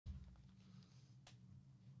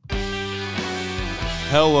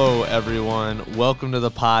Hello, everyone. Welcome to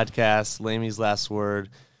the podcast, Lamey's Last Word,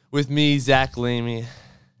 with me, Zach Lamey,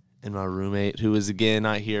 and my roommate, who is, again,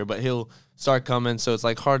 not here, but he'll start coming, so it's,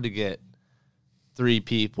 hard to get 3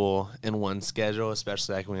 people in one schedule,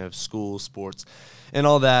 especially, when we have school, sports, and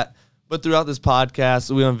all that. But throughout this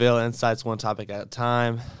podcast, we unveil insights one topic at a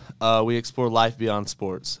time. We explore life beyond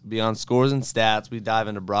sports. Beyond scores and stats, we dive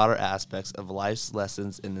into broader aspects of life's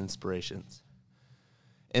lessons and inspirations.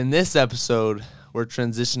 In this episode, we're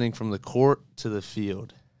transitioning from the court to the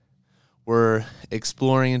field. We're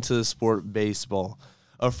exploring into the sport baseball.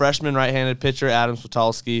 A freshman right-handed pitcher, Adam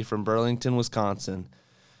Switalski from Burlington, Wisconsin.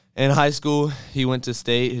 In high school, he went to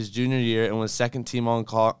state his junior year and was second team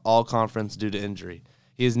all-conference due to injury.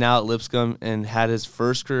 He is now at Lipscomb and had his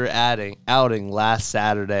first career outing last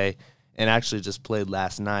Saturday and actually just played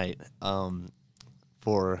last night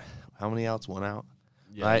for how many outs? 1 out?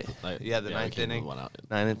 Yeah, right? The ninth inning. 1 out.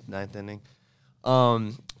 Ninth inning.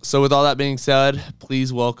 So with all that being said,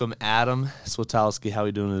 please welcome Adam Switalski. How are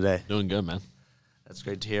we doing today? Doing good, man. That's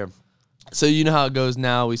great to hear. So you know how it goes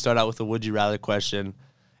now. We start out with a would you rather question.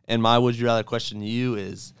 And my would you rather question to you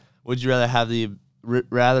is, would you rather have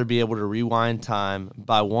rather be able to rewind time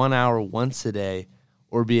by 1 hour once a day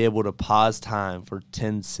or be able to pause time for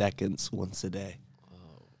 10 seconds once a day?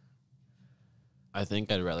 I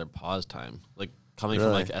think I'd rather pause time. Coming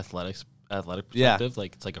Really? from athletic perspective,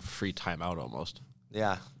 it's like a free timeout almost.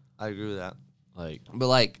 Yeah, I agree with that.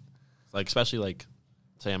 But especially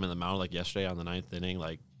say I'm in the mound yesterday on the 9th inning,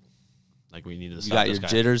 we needed to stop this guy.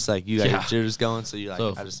 Jitters, you got your jitters going, so you're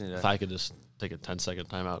so I just need to. If I could just take a 10-second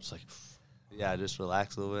timeout, it's yeah, just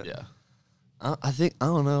relax a little bit. Yeah. I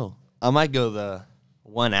don't know. I might go the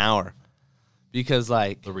 1 hour because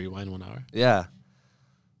the rewind 1 hour. Yeah.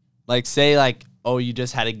 Say oh, you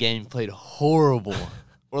just had a game played horrible.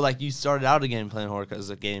 Or you started out a game playing horrible because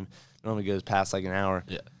the game normally goes past an hour.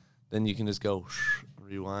 Yeah. Then you can just go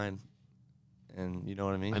rewind. And you know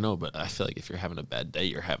what I mean? I know, but I feel if you're having a bad day,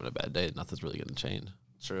 you're having a bad day. Nothing's really going to change.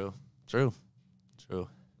 True.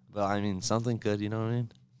 But something good, you know what I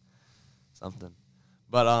mean? Something.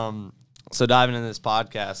 But so diving into this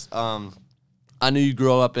podcast, I knew you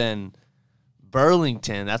grew up in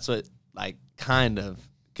Burlington. That's what kind of.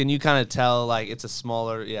 Can you kind of tell it's a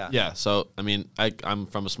smaller? Yeah. So I'm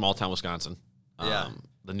from a small town, Wisconsin. Yeah.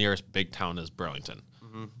 The nearest big town is Burlington.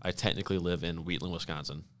 Mm-hmm. I technically live in Wheatland,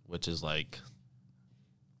 Wisconsin, which is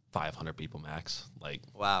 500 people max.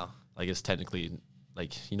 Wow. It's technically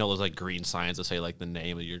those green signs that say the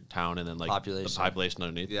name of your town and then population. The population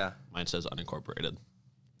underneath. Yeah. Mine says unincorporated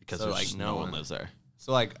because so, there's no one lives there.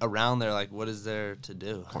 So around there, what is there to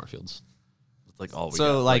do? Cornfields. It's all we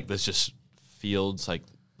so, got. There's just fields,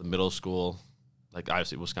 the middle school,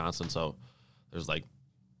 obviously Wisconsin. So there's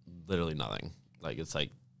literally nothing.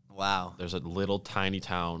 Wow. There's a little tiny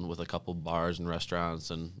town with a couple bars and restaurants,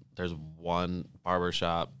 and there's one barber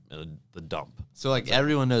shop and the dump. So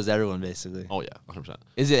everyone knows everyone basically. Oh yeah, 100%.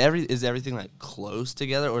 Is everything close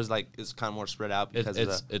together, or is it's kind of more spread out because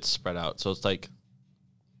it's spread out. So it's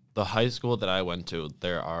the high school that I went to.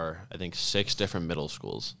 There are I think 6 different middle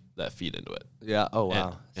schools that feed into it. Yeah. Oh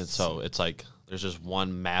wow. And so it's there's just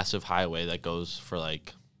one massive highway that goes for I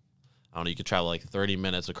don't know. You could travel 30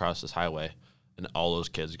 minutes across this highway. And all those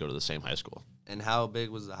kids go to the same high school. And how big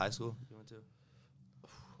was the high school you went to?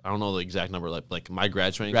 I don't know the exact number. My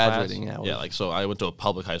graduating class. Yeah. So I went to a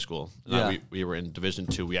public high school. And we were in Division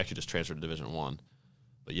II. We actually just transferred to Division I.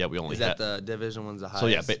 But yeah, we only had the Division I's the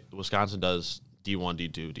highest? So yeah, Wisconsin does D1,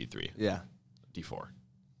 D2, D3. Yeah. D4.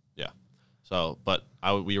 Yeah. So, but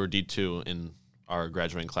we were D2 and our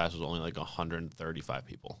graduating class was only 135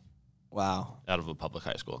 people. Wow. Out of a public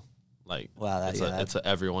high school. Wow, it's a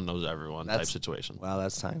everyone knows everyone type situation. Wow,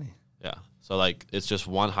 that's tiny. Yeah. So it's just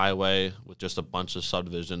one highway with just a bunch of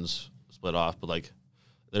subdivisions split off, but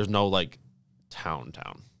there's no town.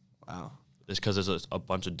 Wow. It's because there's a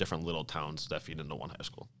bunch of different little towns that feed into one high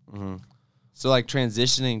school. Mm-hmm. So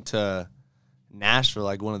transitioning to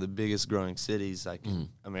Nashville, one of the biggest growing cities in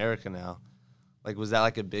America now, was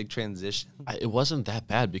that a big transition? It wasn't that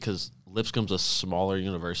bad because Lipscomb's a smaller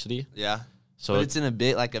university. Yeah. So but it's in a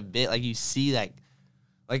bit you see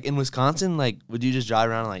in Wisconsin, would you just drive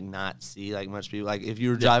around and not see much people? If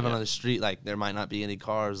you were driving on the street, there might not be any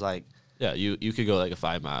cars. Yeah, you could go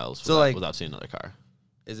 5 miles without seeing another car.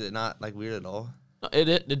 Is it not weird at all? No,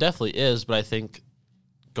 it definitely is, but I think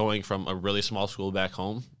going from a really small school back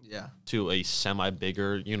home to a semi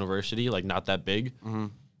bigger university, not that big,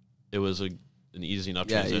 it was an easy enough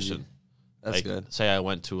transition. Easy. That's good. Say I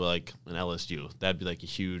went to an LSU, that'd be a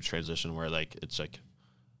huge transition where it's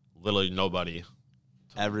literally nobody.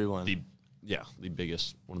 Everyone. One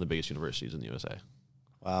of the biggest universities in the USA.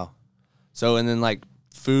 Wow. So, and then, like,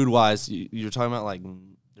 food-wise, you're talking about, like,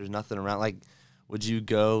 there's nothing around. Like, would you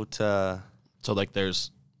go to... So, like,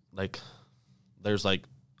 there's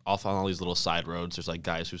off on all these little side roads, there's, like,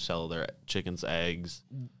 guys who sell their chickens, eggs.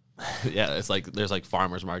 Yeah, it's, like, there's, like,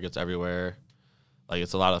 farmers markets everywhere. Like,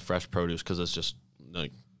 it's a lot of fresh produce because it's just,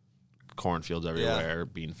 like, cornfields everywhere,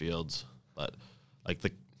 bean fields. But, like,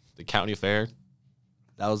 the county fair...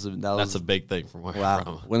 That's a big thing from where I'm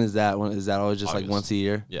from. When is that? When is that always just August. Like once a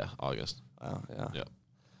year? Yeah, August. Wow, yeah. Yeah.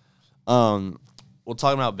 Well,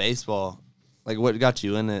 talking about baseball, like what got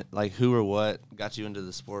you in it? Like who or what got you into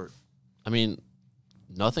the sport? I mean,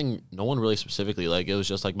 nothing. No one really specifically. Like it was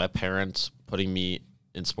just like my parents putting me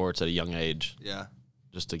in sports at a young age. Yeah.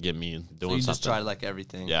 Just to get me doing so you something. Just tried like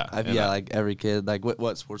everything. Yeah. Like every kid. Like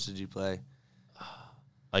what sports did you play?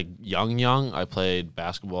 Like young, I played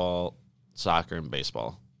basketball, soccer, and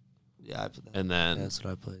baseball. Yeah, I played that. And then that's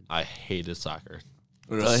what I played. I hated soccer.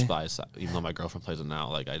 Really? Despise soccer. Even though my girlfriend plays it now,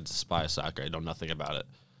 like I despise soccer. I know nothing about it.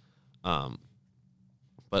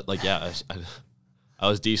 But like yeah, I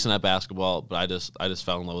was decent at basketball, but I just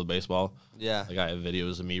fell in love with baseball. Yeah. Like I have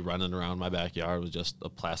videos of me running around my backyard with just a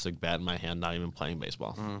plastic bat in my hand, not even playing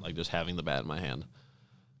baseball. Like just having the bat in my hand.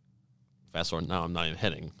 Fast forward now, I'm not even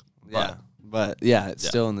hitting. Yeah. But yeah, it's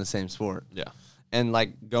still in the same sport. Yeah. And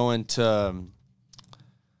like going to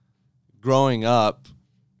growing up,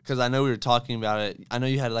 because I know we were talking about it. I know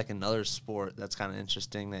you had like another sport that's kind of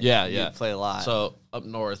interesting that you play a lot. So up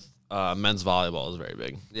north, men's volleyball is very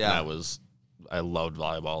big. Yeah. And I loved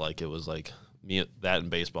volleyball. Like it was like that and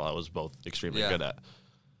baseball I was both extremely good at.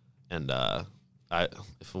 And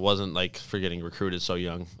if it wasn't like for getting recruited so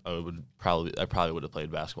young, I probably would have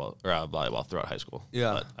played basketball or volleyball throughout high school.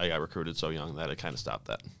 Yeah. But I got recruited so young that it kind of stopped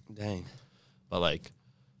that. Dang. But like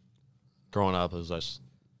growing up, it was just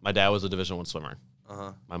my dad was a Division I swimmer.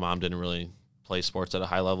 My mom didn't really play sports at a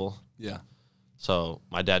high level. Yeah. So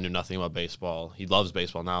my dad knew nothing about baseball. He loves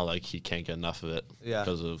baseball now. Like he can't get enough of it. Yeah.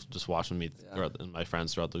 Because of just watching me and my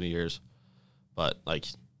friends throughout the years. But like,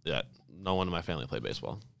 no one in my family played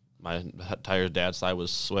baseball. My entire dad's side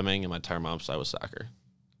was swimming, and my entire mom's side was soccer.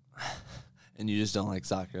 And you just don't like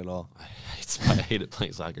soccer at all. I hated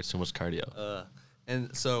playing soccer. It's too much cardio.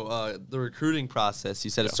 And so the recruiting process,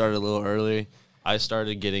 you said it started a little early. I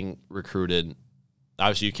started getting recruited.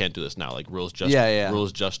 Obviously, you can't do this now. Like rules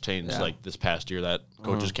just changed like this past year that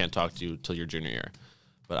coaches can't talk to you till your junior year.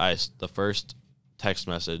 But the first text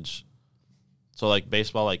message. So like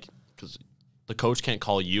baseball, like because the coach can't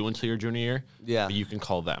call you until your junior year. Yeah, but you can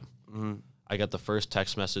call them. I got the first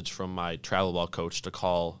text message from my travel ball coach to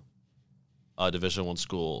call a Division I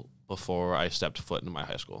school before I stepped foot into my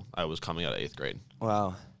high school. I was coming out of 8th grade.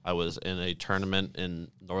 Wow. I was in a tournament in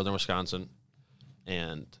northern Wisconsin,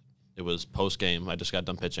 and it was post-game. I just got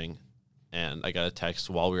done pitching, and I got a text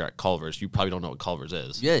while we were at Culver's. You probably don't know what Culver's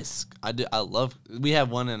is. Yes, I do. We have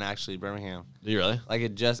one in actually Birmingham. Do you really? Like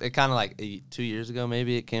it kind of like 2 years ago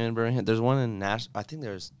maybe it came in Birmingham. There's one in Nashville. I think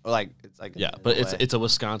there's but it's a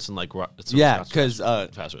Wisconsin because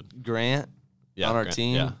fast food. Grant on our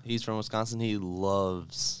team. Yeah. He's from Wisconsin. He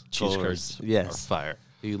loves cheese curds. Yes, fire.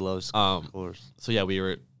 He loves Culver's. So yeah, we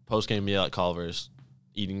were post-game meal at Culver's,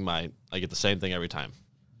 eating I get the same thing every time: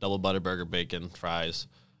 double butter burger, bacon, fries,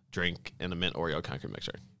 drink, and a mint Oreo concrete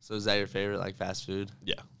mixer. So is that your favorite, like, fast food?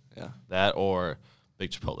 Yeah. Yeah. That or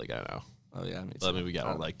big Chipotle guy now. Oh, yeah. Me too. I mean, we got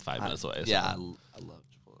one like 5 minutes away. Yeah, so. I love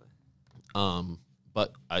Chipotle.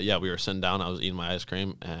 But, we were sitting down. I was eating my ice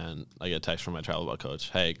cream, and I get a text from my travel ball coach.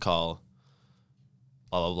 Hey, call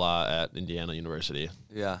blah, blah, blah at Indiana University.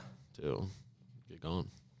 Yeah. To get going.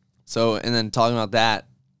 So, and then talking about that,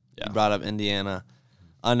 you brought up Indiana.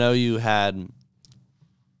 I know you had...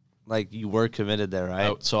 Like, you were committed there,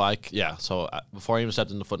 right? Before I even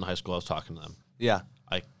stepped into foot in high school, I was talking to them. Yeah.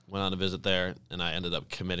 I went on a visit there, and I ended up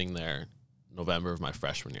committing there November of my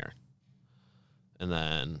freshman year. And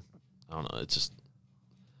then, I don't know, it's just...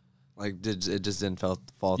 Like, it just didn't fall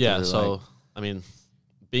through? Yeah, so, I mean,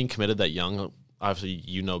 being committed that young, obviously,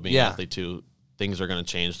 being an athlete too, things are going to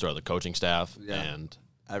change throughout the coaching staff, and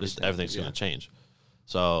everything's going to change.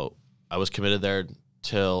 So, I was committed there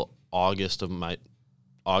till August of my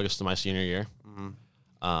senior year.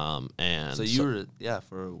 And so you were,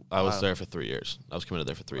 for a while. I was there for 3 years. I was committed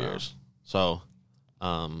there for 3 years. So,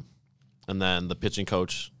 and then the pitching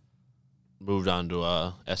coach moved on to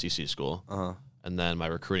a SEC school. And then my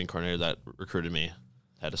recruiting coordinator that recruited me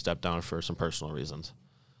had to step down for some personal reasons.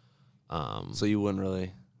 So you wouldn't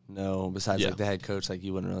really know, besides like the head coach, like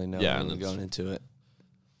you wouldn't really know going into it.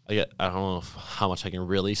 I don't know how much I can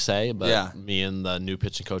really say, but me and the new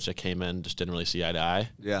pitching coach that came in just didn't really see eye to eye.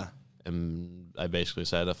 Yeah. And I basically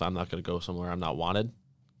said, if I'm not going to go somewhere I'm not wanted,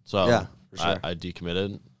 So yeah, for sure. I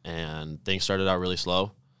decommitted, and things started out really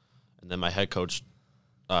slow. And then my head coach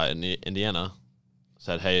in Indiana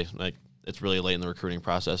said, hey, like, it's really late in the recruiting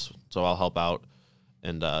process, so I'll help out.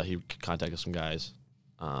 And he contacted some guys,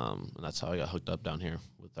 and that's how I got hooked up down here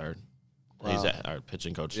with our he's our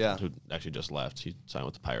pitching coach who actually just left. He signed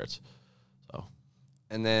with the Pirates. So,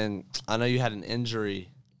 and then I know you had an injury.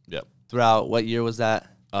 Yep. Throughout what year was that?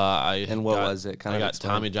 And what was it? I got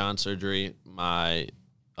Tommy John surgery my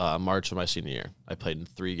March of my senior year. I played in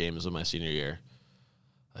 3 games of my senior year.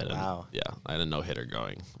 Wow. Yeah, I had a no-hitter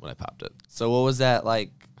going when I popped it. So what was that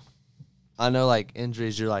like? I know, like,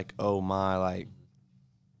 injuries, you're like, oh, my, like,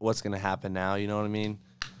 what's going to happen now? You know what I mean?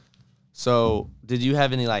 So did you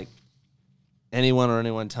have any, like,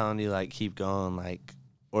 anyone telling you, like, keep going, like,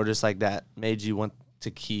 or just, like, that made you want to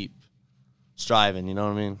keep striving, you know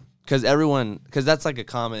what I mean? Because that's, like, a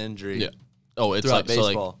common injury. Yeah. Oh, it's like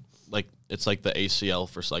baseball. So like it's like the ACL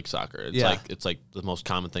for, like, soccer. It's like the most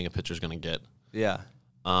common thing a pitcher's going to get. Yeah.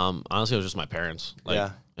 Honestly, it was just my parents. Like, yeah.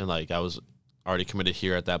 And, like, I was already committed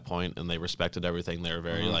here at that point, and they respected everything. They were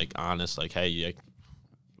very, like, honest. Like, hey,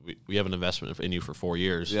 we have an investment in you for 4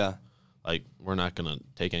 years. Yeah. Like, we're not going to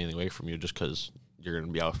take anything away from you just because you're going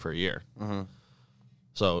to be out for a year. Mm-hmm.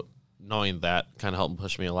 So knowing that kind of helped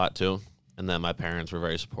push me a lot, too. And then my parents were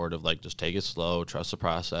very supportive. Like, just take it slow, trust the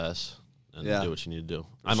process, and do what you need to do.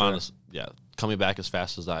 I'm honest. Yeah. Coming back as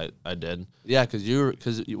fast as I did. Yeah,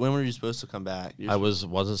 because when were you supposed to come back?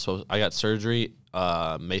 Wasn't supposed. I got surgery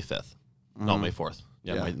May 5th. No, May 4th.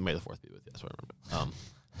 Yeah. May the 4th be with you. That's what I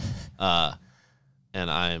remember. And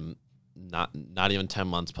I'm not even 10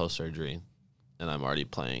 months post surgery, and I'm already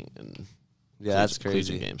playing in that's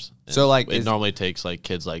crazy games. And so like it normally takes like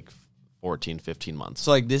kids like 14, 15 months.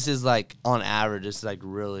 So like this is like on average, this is like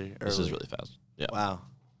really early. This is really fast. Yeah. Wow.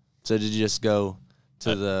 So did you just go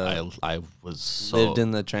to I was lived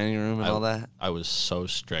in the training room and all that? I was so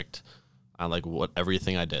strict on like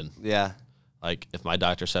everything I did. Yeah. Like if my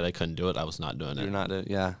doctor said I couldn't do it, I was not doing it. You're not doing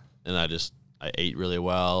yeah. And I ate really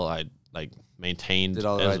well. I like maintained did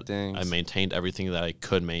all the right things. I maintained everything that I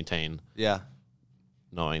could maintain. Yeah.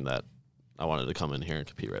 Knowing that I wanted to come in here and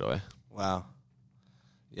compete right away. Wow.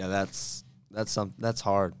 Yeah, that's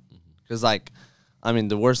hard. Cuz like I mean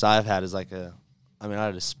the worst I've had is like I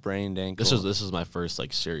had a sprained ankle. This is my first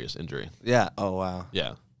like serious injury. Yeah. Oh wow.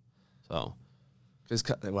 Yeah. So cuz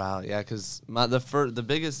the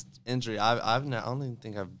biggest injury I don't even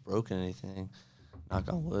think I've broken anything, knock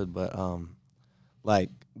on wood, but like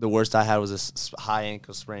the worst I had was a high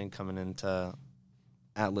ankle sprain coming into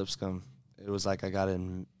at Lipscomb. It was like I got it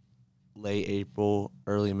in late April,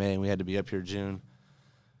 early May, and we had to be up here June.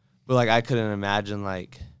 But like I couldn't imagine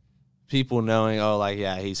like people knowing, oh, like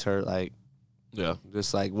yeah, he's hurt, like yeah,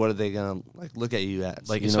 just like what are they gonna like look at you at?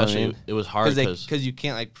 Like you especially know what I mean? It was hard because you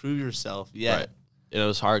can't like prove yourself yet. Right. It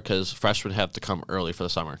was hard because freshmen have to come early for the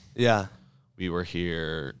summer. Yeah, we were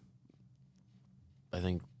here. I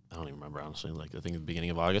don't even remember honestly. Like I think the beginning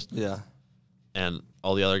of August. Yeah, and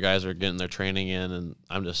all the other guys are getting their training in, and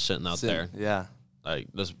I'm just sitting out there. Yeah, like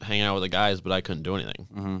just hanging out with the guys, but I couldn't do anything.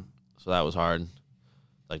 Mm-hmm. So that was hard.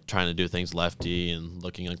 Like trying to do things lefty and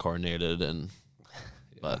looking uncoordinated, and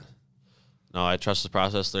but no, I trust the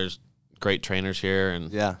process. There's great trainers here,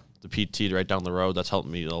 and the PT right down the road that's helped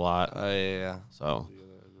me a lot. Yeah. So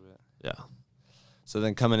yeah. So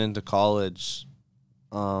then coming into college,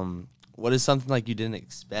 what is something like you didn't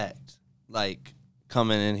expect, like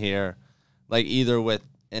coming in here, like either with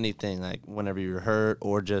anything, like whenever you were hurt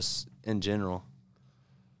or just in general?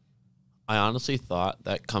 I honestly thought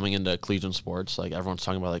that coming into collegiate sports, like everyone's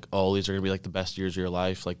talking about, like, oh, these are gonna be like the best years of your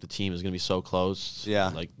life. Like the team is gonna be so close. Yeah.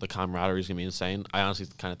 Like the camaraderie is gonna be insane. I honestly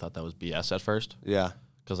kind of thought that was BS at first. Yeah.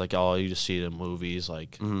 Because like you just see it in movies,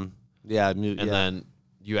 like. Mm-hmm. Yeah. Then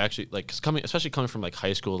you actually like especially coming from like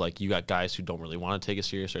high school, like you got guys who don't really want to take it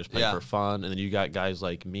serious, they're just playing for fun, and then you got guys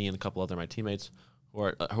like me and a couple other my teammates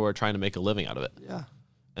who are trying to make a living out of it. Yeah.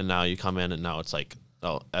 And now you come in, and now it's like,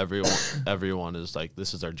 oh, everyone is like,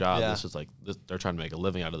 this is their job. Yeah. This is like they're trying to make a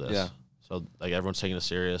living out of this. Yeah. So like everyone's taking it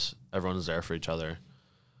serious. Everyone's there for each other,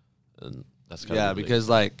 and that's kind of because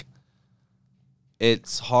like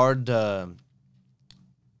it's hard to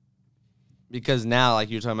because now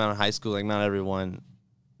like you're talking about in high school, like not everyone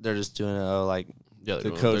they're just doing it. Oh, like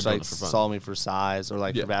the coach like saw me for size, or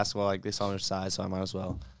like for basketball, like they saw me for size, so I might as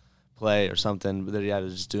well play or something. But they're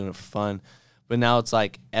just doing it for fun. But now it's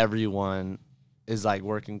like everyone is like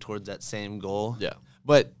working towards that same goal. Yeah.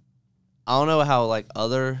 But I don't know how I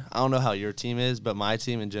don't know how your team is, but my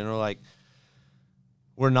team in general, like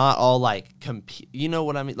we're not all like you know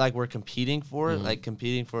what I mean? Like we're competing for it, like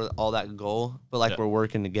competing for all that goal, but like we're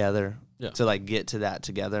working together to like get to that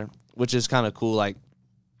together, which is kind of cool. Like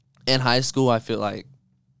in high school, I feel like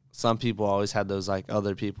some people always had those like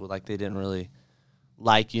other people like they didn't really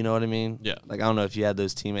like, you know what I mean? Yeah. Like I don't know if you had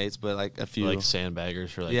those teammates, but like a few like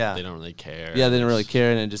sandbaggers or like they don't really care. Yeah, they didn't really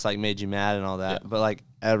care, and it just like made you mad and all that. But like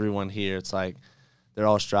everyone here, it's like they're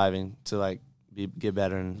all striving to like get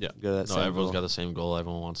better and go to that same goal. Everyone's got the same goal.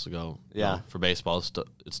 Everyone wants to go. Yeah. For baseball,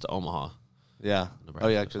 it's to Omaha. Yeah. Nebraska. Oh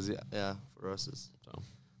yeah, because for us it's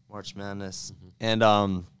March Madness. And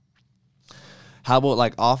how about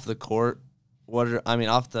like off the court?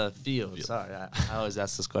 Off the field. Sorry, I always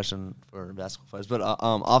ask this question for basketball players, but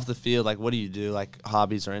off the field, like what do you do? Like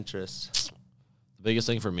hobbies or interests? The biggest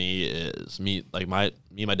thing for me is me and my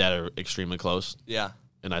dad are extremely close. Yeah.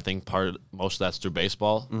 And I think most of that's through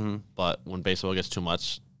baseball. But when baseball gets too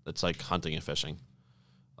much, it's like hunting and fishing.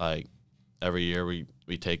 Like every year we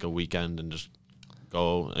take a weekend and just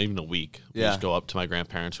go, even a week. We just go up to my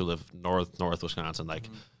grandparents who live north Wisconsin. Like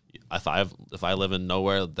if I live in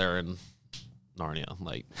nowhere, they're in Narnia.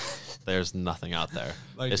 Like there's nothing out there.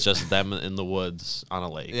 Like, it's just them in the woods on a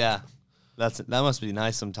lake. Yeah. That must be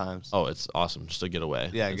nice sometimes. Oh, it's awesome just to get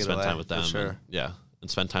away. Yeah, and get spend away, time with them. For sure. And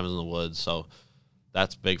spend time in the woods. So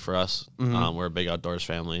that's big for us. We're a big outdoors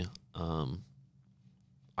family.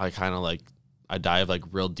 I kind of like I dive like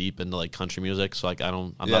real deep into like country music. So like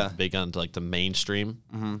I'm not big onto like the mainstream.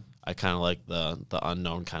 I kind of like the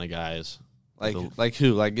unknown kind of guys. Like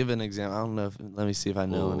who? Like give an example. I don't know. Let me see if I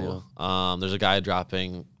know any. There's a guy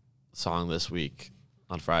dropping a song this week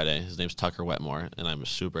on Friday. His name's Tucker Wetmore, and I'm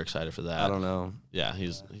super excited for that. I don't know. Yeah,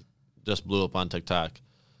 he just blew up on TikTok.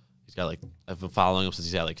 He's got I've been following him since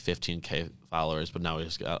he's had like 15K followers, but now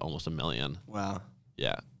he's got almost 1 million. Wow.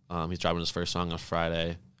 Yeah. He's dropping his first song on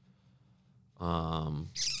Friday.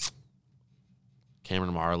 Cameron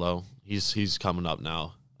Marlowe. He's coming up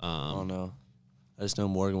now. I don't know. I just know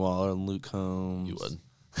Morgan Waller and Luke Combs. You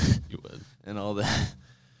would. And all that.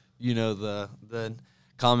 You know the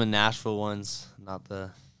common Nashville ones, not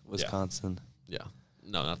the Wisconsin. Yeah.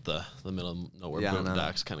 No, not the middle of nowhere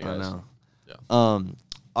boondocks kind of guys. I know. Yeah.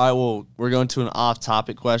 All right, well, we're going to an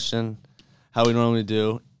off-topic question, how we normally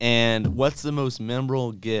do. And what's the most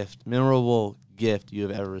memorable gift you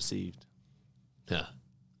have ever received? Yeah.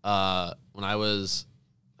 When I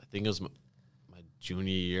think it was my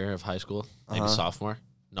junior year of high school, maybe sophomore.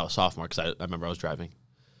 No, sophomore, because I remember I was driving.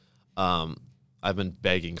 I've been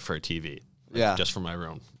begging for a TV. Just for my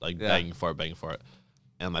room. Begging for it.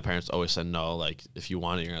 And my parents always said no. Like, if you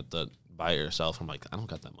want it, you're going to have to buy it yourself. I'm like, I don't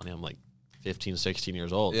got that money. I'm like 15, 16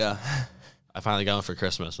 years old. Yeah. I finally got one for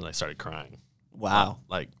Christmas, and I started crying. Wow.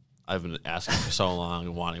 I've been asking for so long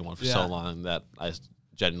and wanting one for so long that I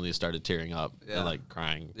genuinely started tearing up and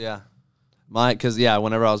crying. Yeah.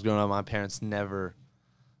 Whenever I was growing up, my parents never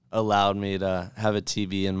allowed me to have a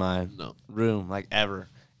TV in my room, like ever.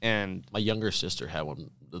 And my younger sister had one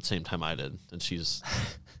at the same time I did, and she's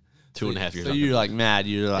 2.5 years younger. So you're like mad.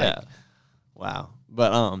 You're like, wow.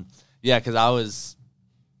 But because I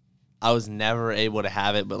was never able to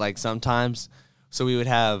have it, but like sometimes, so we would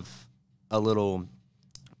have a little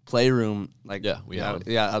playroom,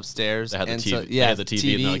 upstairs. They had the TV. So, they had the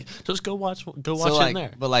TV. And they're like, just go watch it in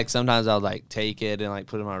there. But like sometimes I would like take it and like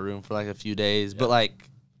put it in my room for like a few days, but like,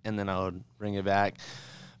 and then I would bring it back.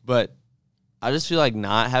 But I just feel like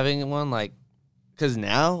not having one, like, because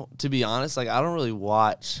now, to be honest, like I don't really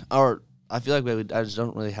watch, or I feel like I just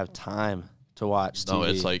don't really have time to watch TV. No,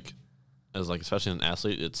 it's like, especially an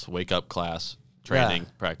athlete, it's wake up, class, training,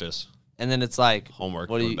 practice. And then it's like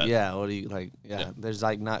homework. What do you like? Yeah, there's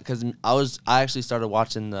like not, because I actually started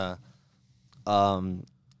watching there's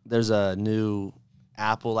a new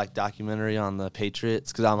Apple like documentary on the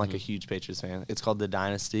Patriots, because I'm like a huge Patriots fan. It's called The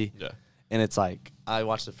Dynasty. Yeah. And it's like, I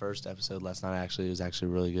watched the first episode last night. Actually, it was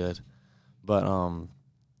actually really good. But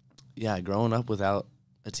growing up without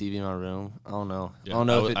a TV in my room, I don't know. Yeah, I don't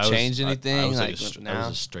know if it changed anything. I was now. I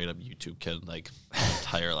was a straight up YouTube kid like my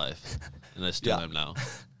entire life, and I still am now.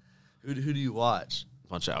 Who do you watch? A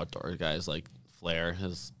bunch of outdoor guys like Flair.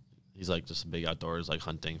 He's like just big outdoors, like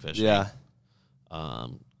hunting, fishing. Yeah.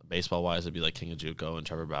 Baseball wise, it'd be like King of Juco and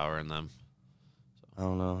Trevor Bauer and them. So. I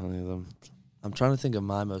don't know any of them. I'm trying to think of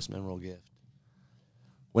my most memorable gift.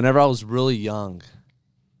 Whenever I was really young,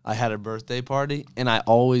 I had a birthday party, and I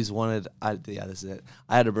always wanted. This is it.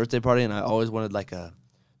 I had a birthday party, and I always wanted like a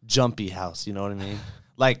jumpy house. You know what I mean?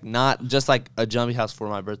 Like not just like a jumpy house for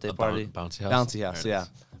my birthday party. Bouncy house. Bouncy house, yeah.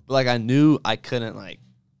 But like I knew I couldn't like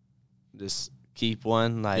just keep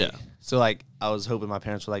one. Like so, like I was hoping my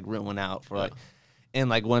parents would like rent one out for like. And,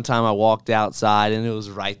 like, one time I walked outside, and it was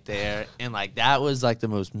right there. And, like, that was, like, the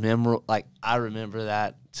most memorable. Like, I remember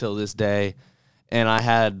that till this day. And I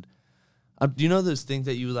had do you know those things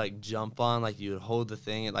that you would, like, jump on? Like, you would hold the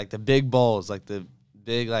thing, and, like, the big balls, like, the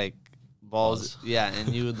big, like, balls. Yeah,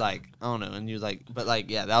 and you would, like, I don't know. And you would, like, but, like,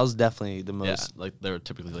 yeah, that was definitely the most. Yeah, like, they were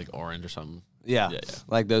typically, like, orange or something. Yeah,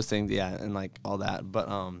 like, those things, yeah, and, like, all that. But,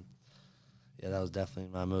 yeah, that was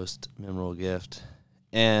definitely my most memorable gift.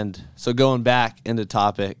 And so going back into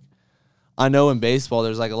topic, I know in baseball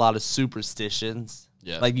there's like a lot of superstitions.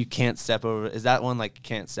 Yeah. Like you can't step over. Is that one like you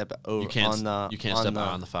can't step over you can't on the you can't step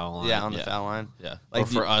on the foul line. Yeah, on the foul line. Yeah. Like or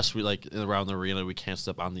for us, we like around the arena we can't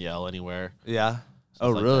step on the L anywhere. Yeah.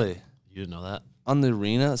 Stuff like really? That. You didn't know that? On the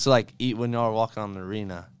arena? So like when y'all are walking on the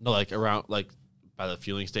arena. No, like around like by the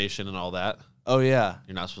fueling station and all that. Oh yeah.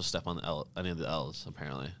 You're not supposed to step on the L any of the L's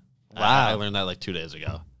apparently. Wow. I learned that like 2 days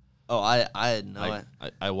ago. Oh, I didn't know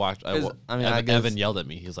it. I watched. I mean, Evan yelled at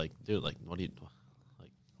me. He's like, "Dude, like, what do you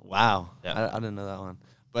like?" Wow. Yeah, I didn't know that one.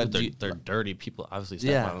 But they're dirty people. Obviously,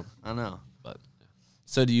 step on them. I know. But yeah.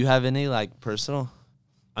 So, do you have any like personal?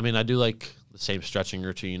 I mean, I do like the same stretching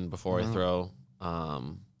routine before I throw.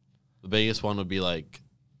 The biggest one would be like,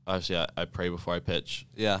 obviously, I pray before I pitch.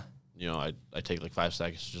 Yeah. You know, I take like 5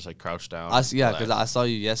 seconds to just like crouch down. Yeah, because I saw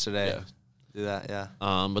you yesterday. Yeah. Do that. Yeah.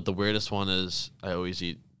 But the weirdest one is I always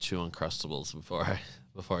eat 2 Uncrustables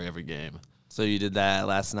before every game. So you did that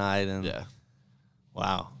last night, and yeah,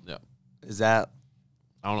 wow, yeah. Is that?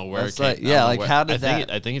 I don't know where it came. Like, yeah, like how did that?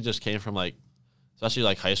 I think it just came from like, especially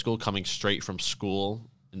like high school, coming straight from school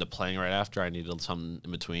into playing right after. I needed something in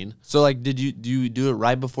between. So like, do you do it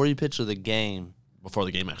right before you pitch or the game? Before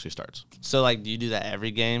the game actually starts. So like, do you do that every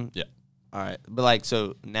game? Yeah. All right, but like,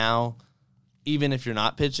 so now, even if you're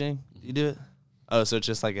not pitching, you do it. Oh, so it's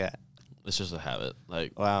just like a. It's just a habit.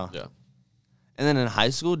 Like wow. Yeah. And then in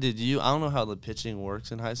high school, did you? I don't know how the pitching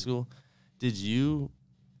works in high school. Did you?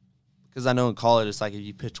 Because I know in college, it's like if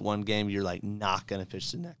you pitch one game, you're like not gonna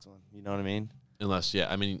pitch the next one. You know what I mean? Unless,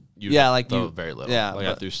 yeah, I mean, you like throw you very little. Yeah, like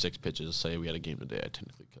I threw 6 pitches. Say we had a game today, I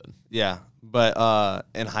technically could. Yeah, but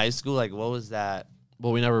in high school, like what was that?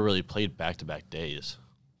 Well, we never really played back-to-back days.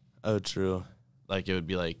 Oh, true. Like it would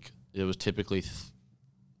be like it was typically.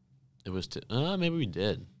 Maybe we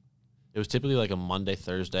did. It was typically like a Monday,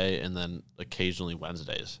 Thursday, and then occasionally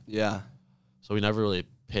Wednesdays. Yeah. So we never really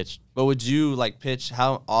pitched. But would you like pitch?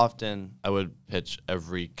 How often? I would pitch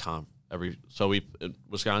every. So we in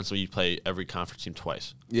Wisconsin we play every conference team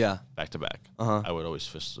twice. Yeah. Back to back. I would always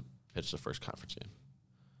pitch the first conference game.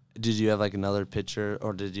 Did you have like another pitcher,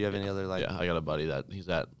 or did you have any other like? Yeah, I got a buddy that he's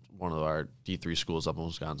at one of our D3 schools up in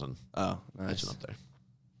Wisconsin. Oh, nice. Pitching up there.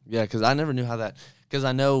 Yeah, because I never knew how that. Because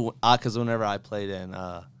I know, because whenever I played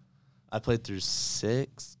I played through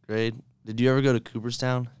 6th grade. Did you ever go to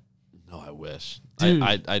Cooperstown? No, I wish. Dude.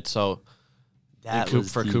 I so that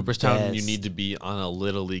was for Cooperstown, best. you need to be on a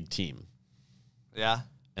little league team. Yeah.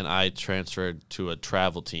 And I transferred to a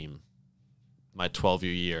travel team my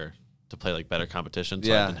 12-year year to play like better competition,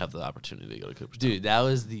 so I didn't have the opportunity to go to Cooperstown. Dude, that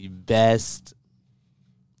was the best.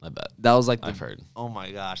 I bet. That was like I've heard. Oh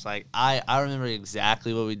my gosh. Like I remember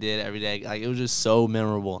exactly what we did every day. Like it was just so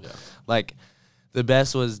memorable. Yeah. Like the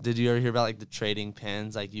best was, did you ever hear about like the trading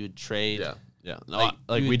pins? Like you would trade. Yeah. Yeah. No,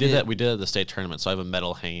 like we did that. We did it at the state tournament. So I have a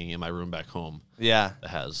medal hanging in my room back home. Yeah. That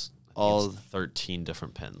has all 13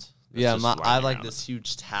 different pins. Yeah. I have like this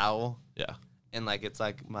huge towel. Yeah. And like it's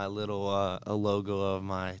like my little a logo of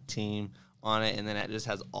my team on it, and then it just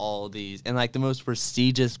has all these. And like the most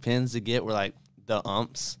prestigious pins to get were like the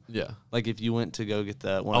umps. Yeah. Like if you went to go get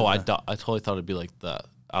the one. I totally thought it'd be like the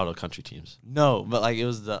out of country teams. No, but like it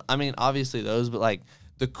was I mean, obviously those, but like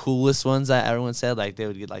the coolest ones that everyone said, like they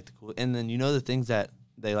would get like the cool. And then you know the things that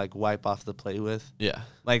they like wipe off the plate with. Yeah.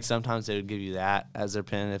 Like sometimes they would give you that as their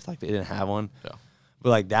pin if like they didn't have one. Yeah. But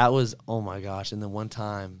like that was, oh my gosh. And then one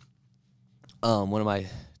time, one of my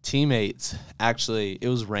teammates, actually, it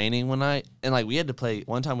was raining one night, and like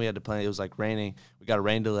one time we had to play, it was like raining, we got a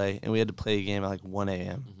rain delay, and we had to play a game at like 1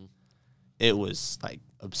 a.m. It was like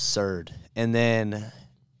absurd. And then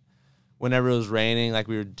whenever it was raining, like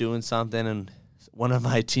we were doing something, and one of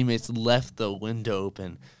my teammates left the window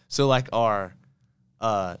open. So like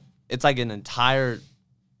it's like an entire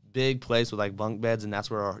big place with like bunk beds, and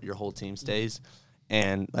that's where your whole team stays.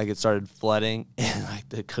 And like it started flooding, and like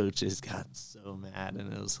the coaches got so mad,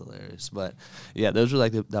 and it was hilarious. But yeah, those were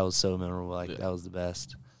like that was so memorable. Like that was the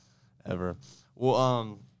best ever.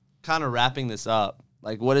 Well, kind of wrapping this up.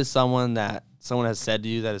 Like, what is someone has said to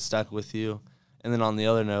you that has stuck with you? And then on the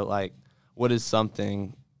other note, like, what is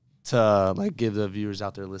something to like give the viewers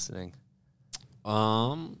out there listening?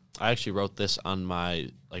 I actually wrote this on my,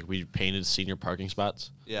 like, we painted senior parking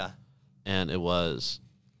spots. Yeah. And it was,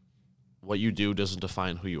 what you do doesn't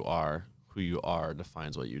define who you are. Who you are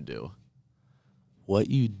defines what you do. What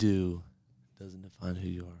you do doesn't define who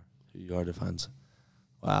you are. Who you are defines.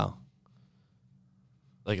 Wow.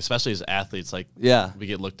 Like, especially as athletes, like, yeah, we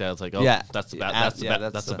get looked at as like, oh, yeah, that's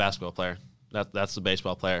the basketball player. That's the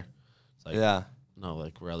baseball player. It's like, yeah. No,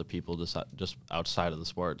 like, we're other people just outside of the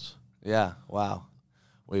sports. Yeah. Wow.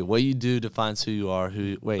 Wait, what you do defines who you are.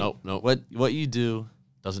 Nope. What you do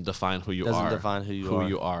doesn't define who you are. Doesn't define who you are. Who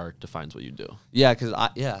you are defines what you do. Yeah, because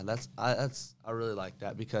I really like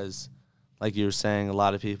that because, like you were saying, a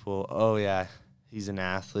lot of people, oh yeah, he's an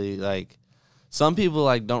athlete. Like, some people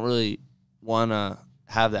like don't really want to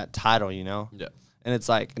have that title, you know? Yeah. And it's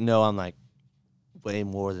like, no, I'm like way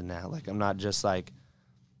more than that. Like, I'm not just like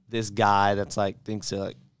this guy that's like thinks they're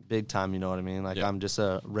like big time, you know what I mean? Like, I'm just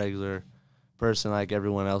a regular person like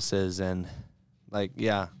everyone else is, and like,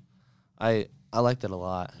 yeah, I like that a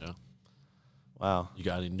lot. Yeah. Wow. You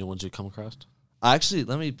got any new ones you come across? Actually,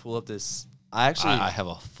 let me pull up this. I have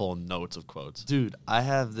a full notes of quotes. Dude, I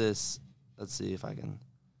have this. Let's see if I can.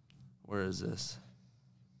 Where is this?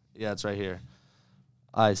 Yeah, it's right here.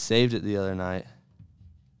 I saved it the other night.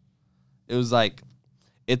 It was like,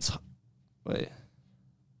 wait.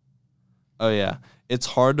 Oh, yeah. It's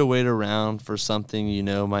hard to wait around for something you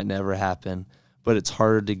know might never happen, but it's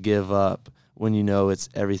harder to give up when you know it's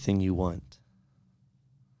everything you want.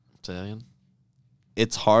 Say that again?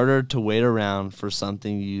 It's harder to wait around for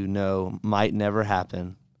something you know might never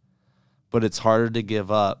happen, but it's harder to give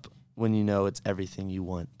up when you know it's everything you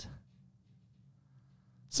want.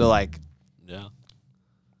 So, like, yeah,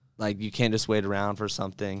 like you can't just wait around for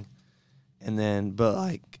something, and then, but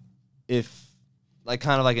like, if, like,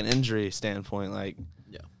 kind of like an injury standpoint, like,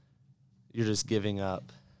 yeah, you're just giving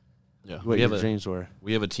up. Yeah, what your dreams were.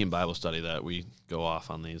 We have a team Bible study that we go off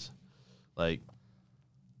on these, like.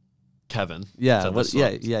 Kevin. Yeah.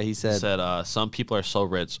 He said. Some people are so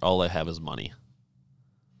rich, all they have is money.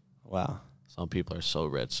 Wow. Some people are so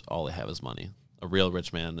rich, all they have is money. A real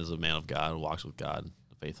rich man is a man of God, walks with God,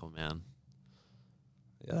 a faithful man.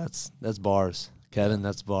 Yeah, that's bars, Kevin.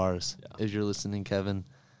 That's bars. Yeah. If you're listening, Kevin,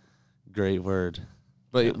 great word.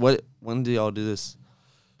 But when do y'all do this?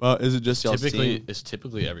 Well, is it just y'all's team? It's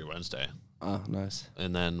typically every Wednesday. Oh, nice.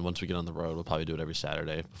 And then once we get on the road, we'll probably do it every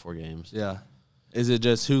Saturday before games. Yeah. Is it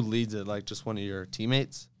just who leads it? Like just one of your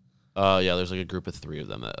teammates? Yeah, there's like a group of 3 of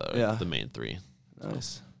them that are the main 3. Nice.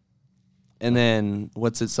 So. And then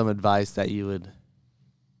what's some advice that you would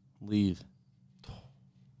leave?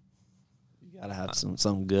 You gotta have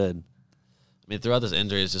some good. I mean, throughout this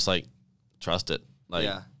injury, it's just like trust it. Like,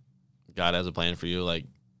 yeah. God has a plan for you. Like,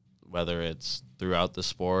 whether it's throughout the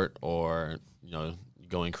sport or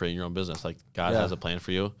going and creating your own business, like God has a plan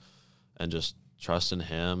for you, and just trust in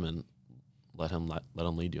Him and let him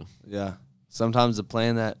lead you. Yeah. Sometimes the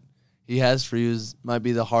plan that He has for you might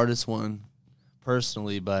be the hardest one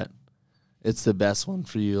personally, but it's the best one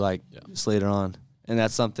for you, like, just later on. And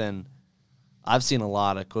that's something I've seen a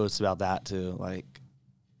lot of quotes about that too. Like,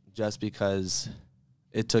 just because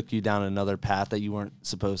it took you down another path that you weren't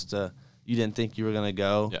supposed to, you didn't think you were going to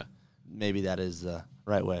go. Yeah. Maybe that is the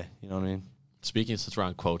right way. You know what I mean? Speaking since we're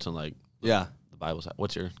on quotes and like, the Bible,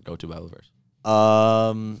 what's your go-to Bible verse?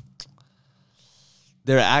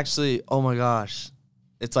 They're actually, oh my gosh,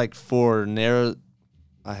 it's like for narrow.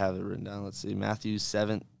 I have it written down. Let's see, Matthew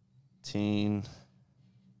 17.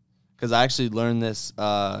 Because I actually learned this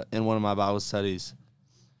in one of my Bible studies.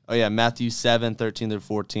 Oh yeah, Matthew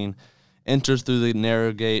 7:13-14. Enter through the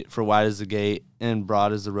narrow gate, for wide is the gate, and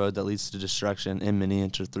broad is the road that leads to destruction, and many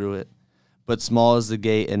enter through it. But small is the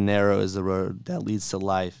gate, and narrow is the road that leads to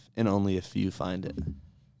life, and only a few find it.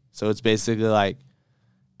 So it's basically like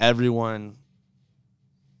everyone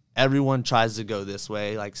tries to go this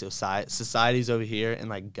way. Like, society's over here, and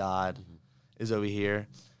like God is over here,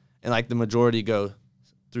 and like the majority go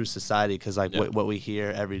through society because like what we hear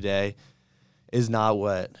every day is not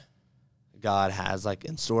what God has like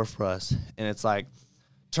in store for us. And it's like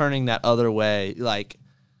turning that other way, like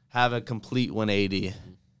have a complete 180,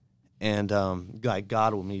 and like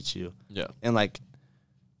God will meet you. Yeah. And like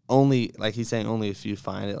only, like he's saying, only if you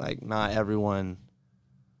find it. Like not everyone,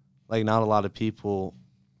 like not a lot of people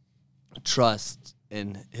trust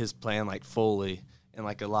in His plan like fully, and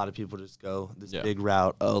like a lot of people just go this big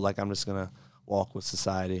route. Oh, like I'm just gonna walk with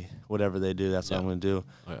society, whatever they do, that's what I'm gonna do.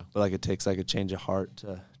 Oh, yeah. But like it takes like a change of heart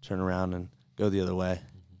to turn around and go the other way.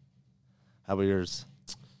 How about yours?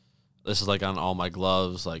 This is like on all my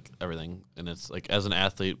gloves, like everything, and it's like as an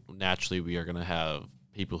athlete, naturally we are gonna have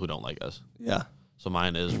people who don't like us. Yeah. So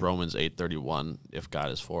mine is Romans 8:31. If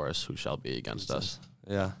God is for us, who shall be against us?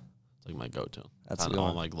 Yeah. It's like my go-to. That's on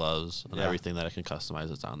all my gloves and everything that I can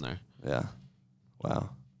customize. It's on there. Yeah.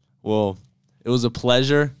 Wow. Well, it was a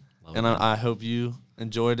pleasure, and I hope you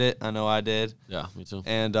enjoyed it. I know I did. Yeah, me too.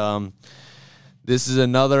 And this is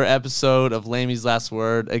another episode of Lamey's Last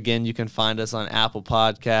Word. Again, you can find us on Apple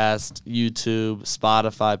Podcast, YouTube,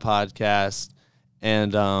 Spotify Podcast,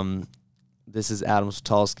 and this is Adam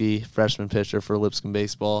Switalski, freshman pitcher for Lipscomb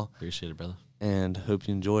baseball. Appreciate it, brother. And hope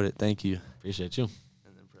you enjoyed it. Thank you. Appreciate you.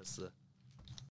 And then press the